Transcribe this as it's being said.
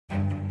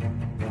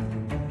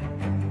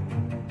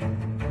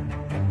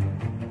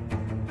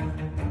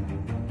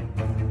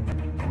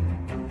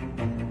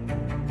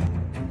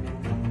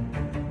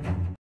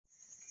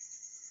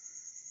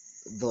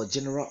The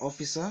General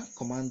Officer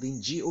commanding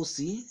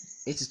GOC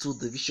 82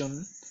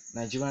 Division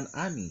Nigerian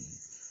Army,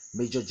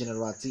 Major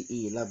General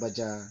T.A.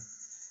 Lagbaja,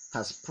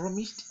 has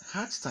promised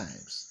hard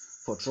times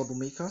for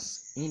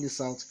troublemakers in the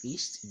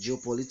southeast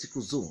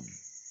geopolitical zone.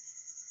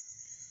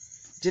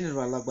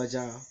 General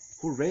Lagbaja,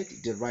 who read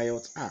the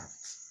Riot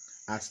Act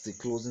at the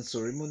closing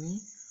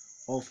ceremony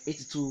of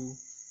 82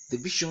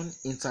 Division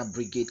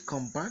Inter-Brigade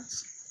Combat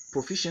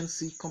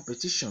Proficiency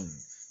Competition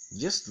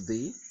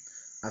yesterday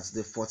at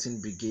the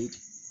 14th Brigade,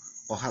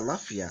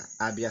 Ohalafia,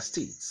 Abia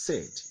State,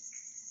 said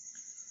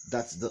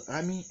that the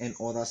Army and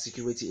other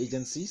security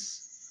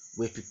agencies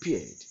were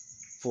prepared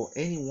for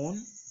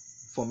anyone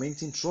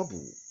fomenting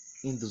trouble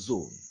in the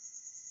zone.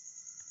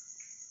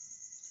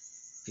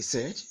 He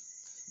said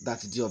that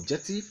the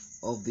objective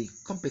of the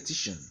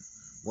competition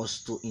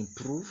was to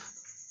improve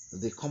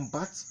the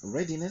combat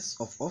readiness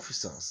of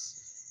officers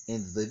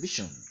in the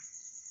division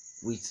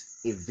with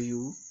a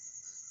view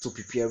to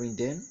preparing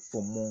them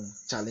for more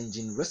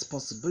challenging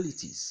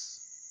responsibilities.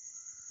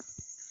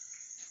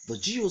 The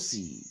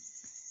GOC,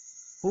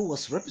 who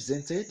was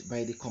represented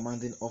by the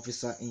commanding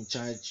officer in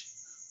charge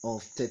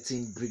of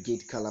 13th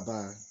Brigade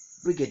Calabar,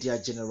 Brigadier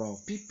General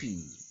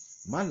P.P.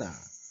 Mala,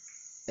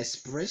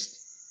 expressed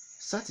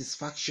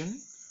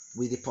satisfaction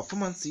with the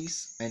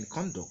performances and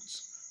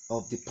conduct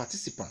of the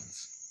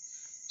participants,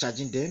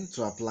 charging them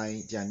to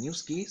apply their new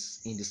skills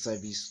in the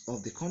service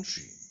of the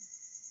country.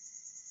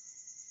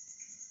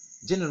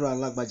 General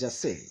Lagbaja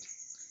said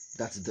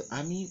that the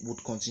Army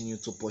would continue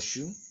to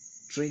pursue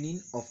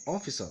training of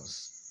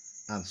officers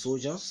and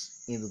soldiers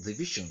in the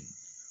division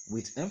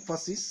with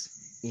emphasis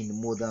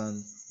in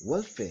modern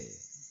warfare.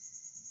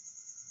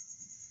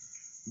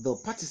 The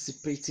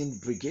participating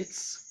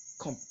brigades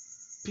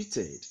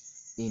competed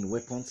in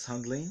weapons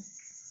handling,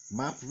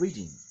 map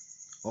reading,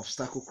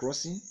 obstacle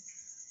crossing,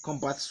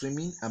 combat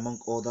swimming, among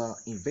other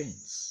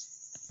events.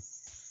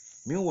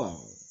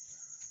 Meanwhile,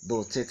 the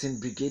 13th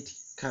Brigade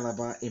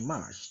Calabar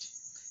emerged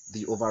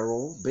the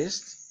overall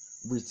best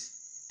with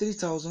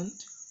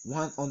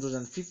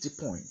 3,150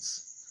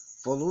 points,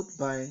 followed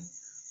by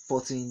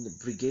 14th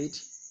Brigade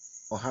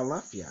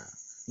Ohafia,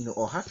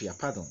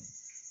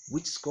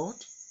 which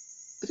scored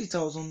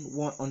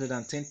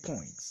 3,110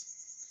 points.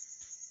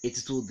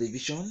 82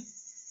 Division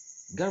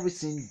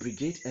Garrison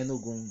Brigade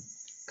Enugu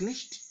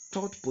clinched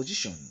third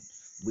position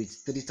with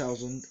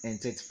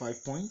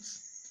 3,035 points,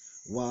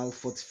 while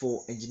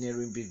 44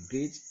 Engineering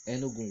Brigade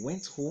Enugu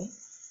went home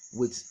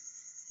with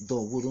the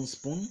wooden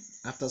spoon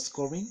after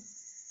scoring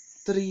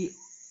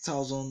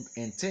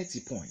 3,030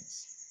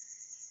 points.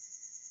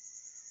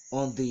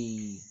 On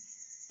the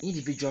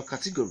individual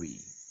category,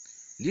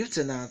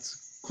 Lieutenant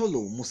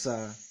Kolo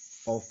Musa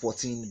of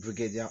 14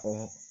 Brigadier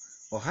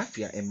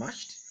Ohafia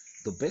emerged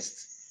the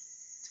best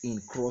in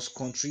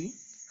cross-country,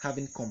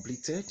 having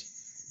completed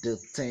the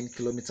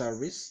 10-kilometer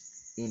race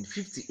in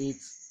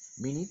 58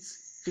 minutes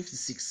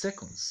 56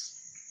 seconds.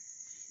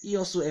 He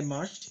also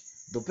emerged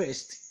the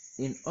best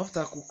in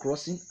obstacle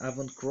crossing,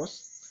 having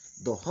crossed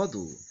the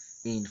hurdle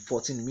in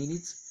 14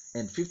 minutes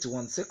and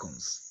 51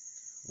 seconds,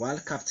 while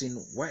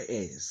Captain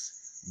Y.S.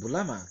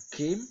 Bulama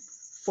came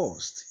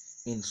first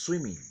in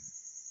swimming.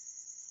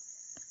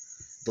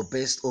 The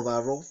best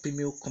overall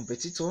female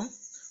competitor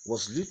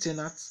was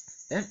Lieutenant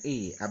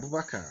M.A.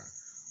 Abubakar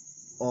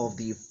of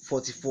the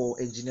 44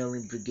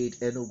 Engineering Brigade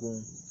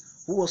Enugu,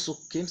 who also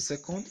came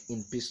second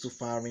in pistol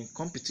firing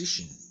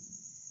competition.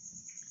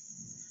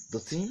 The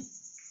team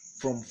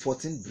from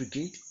 14th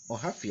Brigade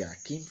Ohafia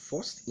came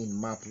first in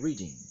map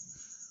reading,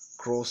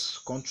 cross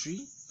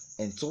country,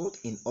 and third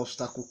in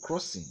obstacle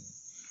crossing,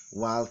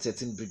 while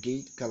 13th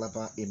Brigade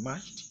Calabar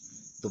emerged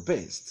the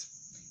best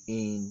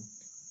in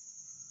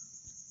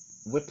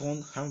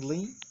weapon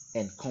handling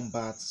and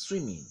combat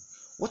swimming.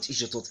 What is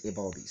your thought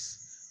about this?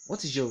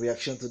 What is your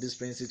reaction to this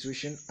present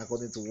situation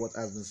according to what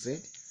has been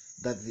said,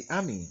 that the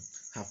Army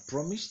have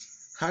promised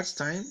hard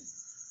time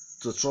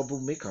to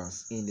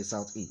troublemakers in the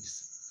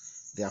southeast?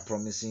 They are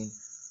promising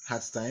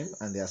hard time,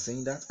 and they are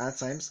saying that hard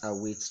times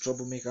await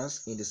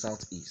troublemakers in the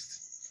southeast.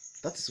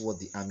 That is what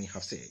the Army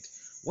have said.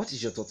 What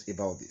is your thought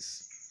about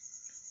this?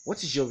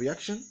 What is your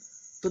reaction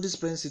to this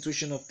present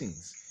situation of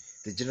things?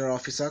 The General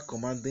Officer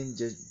commanding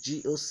the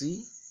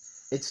GOC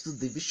 82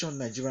 Division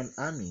Nigerian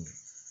Army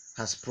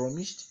has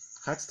promised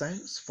hard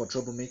times for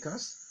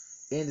troublemakers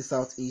in the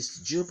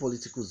southeast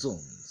geopolitical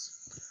zones.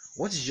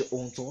 What is your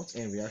own thought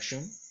and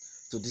reaction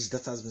to this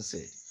that has been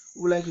said?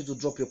 We would like you to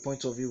drop your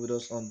point of view with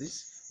us on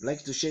this. We'd like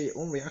you to share your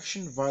own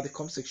reaction via the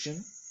comment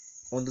section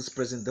on this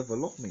present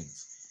development.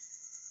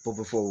 But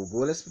before we go,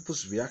 let's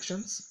people's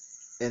reactions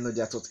and know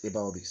their thoughts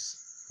about this.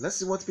 Let's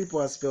see what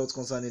people have felt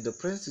concerning the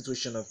present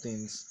situation of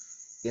things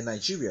in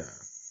Nigeria.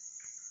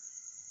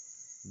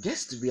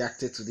 Guest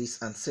reacted to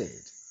this and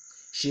said,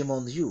 "Shame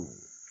on you.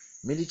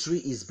 Military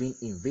is being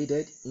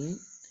invaded in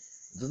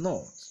the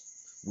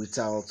north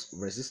without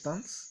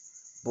resistance,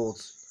 but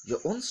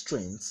your own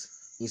strength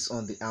is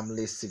on the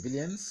armless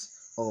civilians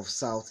of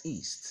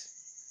southeast."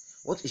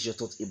 What is your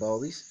thought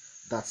about this?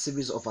 That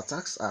series of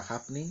attacks are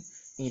happening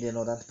in the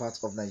northern part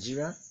of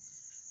Nigeria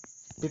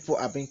People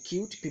are being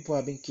killed, people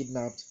are being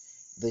kidnapped.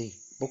 The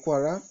Boko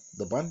Haram,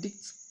 the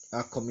bandits,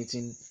 are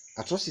committing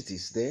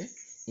atrocities there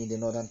in the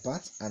northern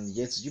part, and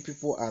yet you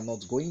people are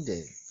not going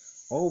there.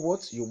 All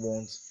what you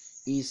want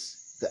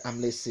is the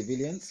armless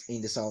civilians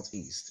in the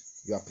southeast.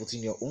 You are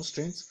putting your own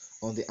strength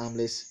on the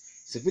armless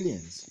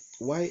civilians.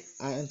 Why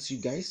aren't you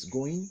guys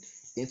going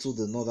into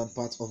the northern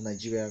part of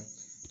Nigeria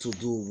to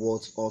do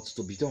what ought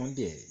to be done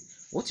there?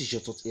 What is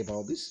your thought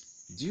about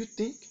this? Do you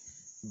think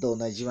the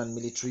Nigerian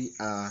military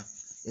are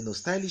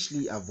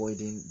stylishly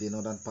avoiding the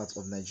northern part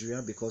of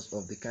Nigeria because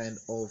of the kind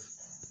of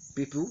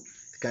people,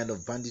 the kind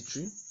of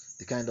banditry,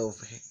 the kind of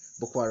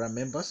Boko Haram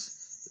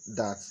members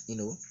that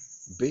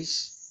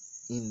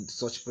base in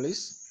such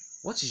place?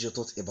 What is your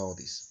thought about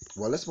this?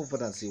 Well, let's move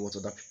forward and see what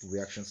other people's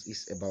reactions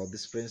is about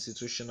this present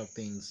situation of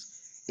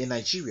things in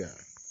Nigeria.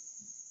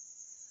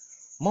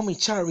 Mommy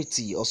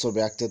Charity also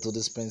reacted to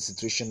this present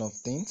situation of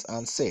things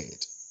and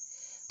said,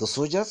 the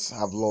soldiers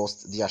have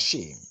lost their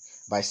shame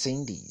by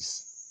saying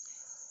this.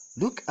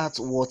 Look at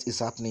what is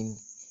happening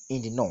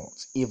in the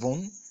north.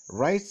 Even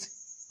right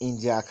in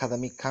their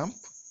academic camp,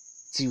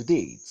 till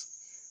date,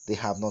 they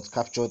have not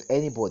captured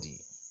anybody.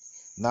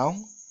 Now,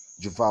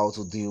 you vow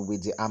to deal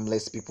with the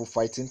armless people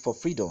fighting for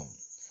freedom.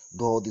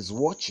 God is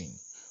watching.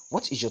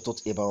 What is your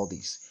thought about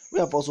this? We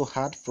have also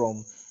heard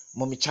from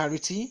Mommy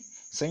Charity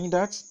saying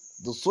that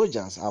the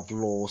soldiers have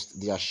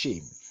lost their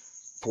shame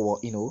for,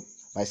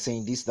 by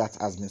saying this that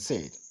has been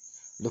said.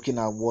 Looking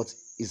at what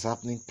is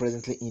happening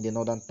presently in the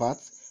northern part,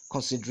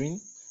 considering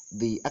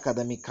the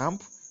academic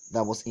camp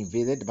that was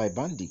invaded by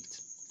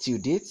bandits. Till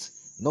date,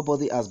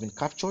 nobody has been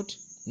captured,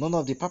 none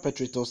of the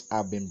perpetrators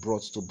have been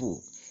brought to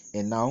book,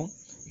 and now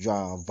you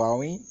are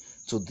vowing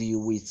to deal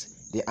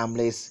with the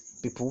armless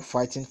people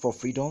fighting for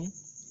freedom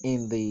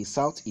in the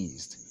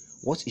southeast.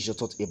 What is your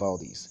thought about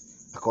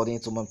this? According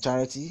to Mom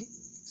Charity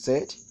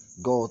said,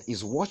 God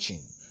is watching.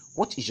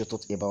 What is your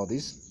thought about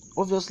this?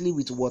 Obviously,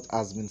 with what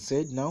has been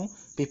said now,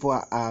 people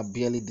are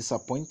barely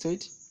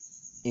disappointed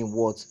in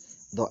what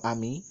the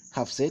army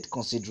have said,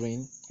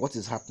 considering what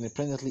is happening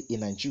presently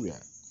in Nigeria.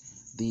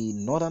 The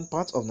northern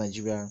part of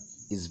Nigeria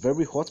is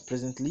very hot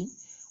presently.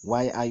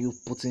 Why are you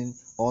putting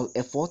all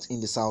effort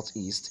in the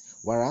southeast,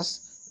 whereas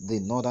the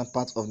northern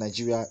part of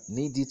Nigeria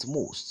need it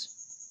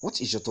most?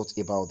 What is your thought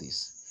about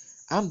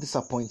this? I'm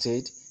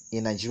disappointed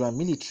in Nigerian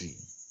military,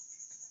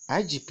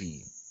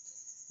 IGP,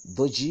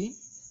 Doji,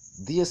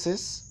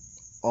 DSS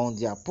on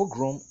their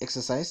pogrom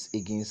exercise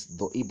against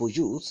the Igbo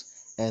youth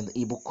and the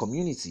Igbo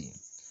community,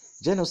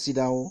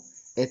 genocidal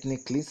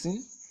ethnic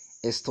cleansing,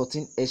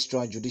 extorting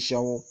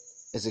extrajudicial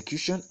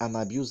execution and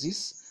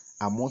abuses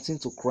amounting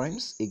to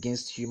crimes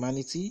against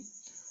humanity,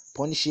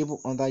 punishable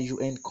under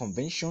UN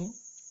Convention,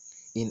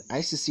 in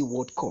ICC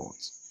World Court,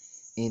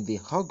 in the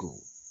Hague,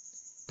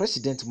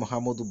 President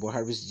Muhammadu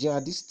Buhari's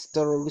jihadist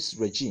terrorist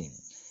regime,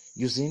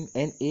 using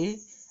NA,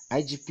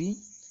 IGP,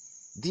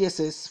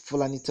 DSS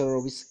Fulani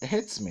terrorist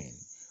headsmen.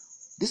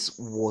 This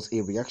was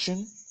a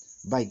reaction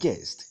by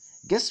guest.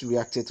 Guest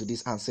reacted to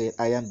this and said,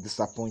 I am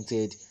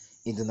disappointed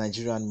in the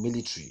Nigerian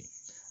military.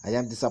 I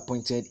am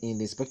disappointed in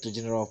the Inspector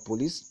General of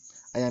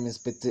Police. I am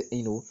disappointed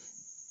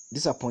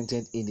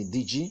in the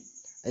DG.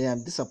 I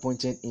am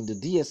disappointed in the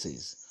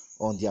DSS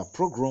on their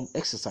program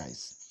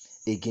exercise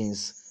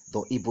against the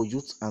Igbo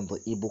youth and the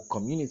Igbo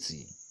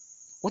community.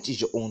 What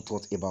is your own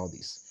thought about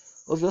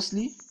this?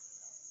 Obviously,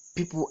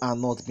 people are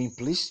not being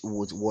pleased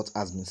with what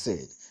has been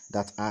said,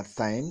 that at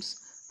times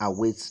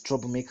awaits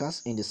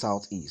troublemakers in the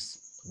southeast.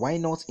 Why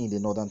not in the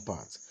northern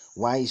part?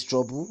 Why is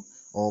trouble,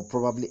 or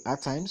probably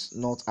at times,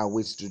 not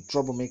awaits the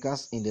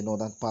troublemakers in the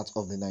northern part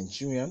of the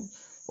Nigerian?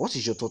 What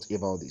is your thought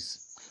about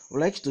this? Would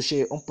like you to share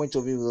your own point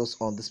of view with us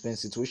on this pen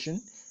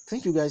situation.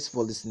 Thank you guys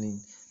for listening.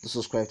 Do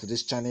subscribe to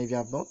this channel if you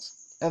have not,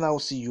 and I will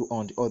see you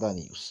on the other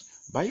news.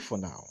 Bye for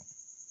now.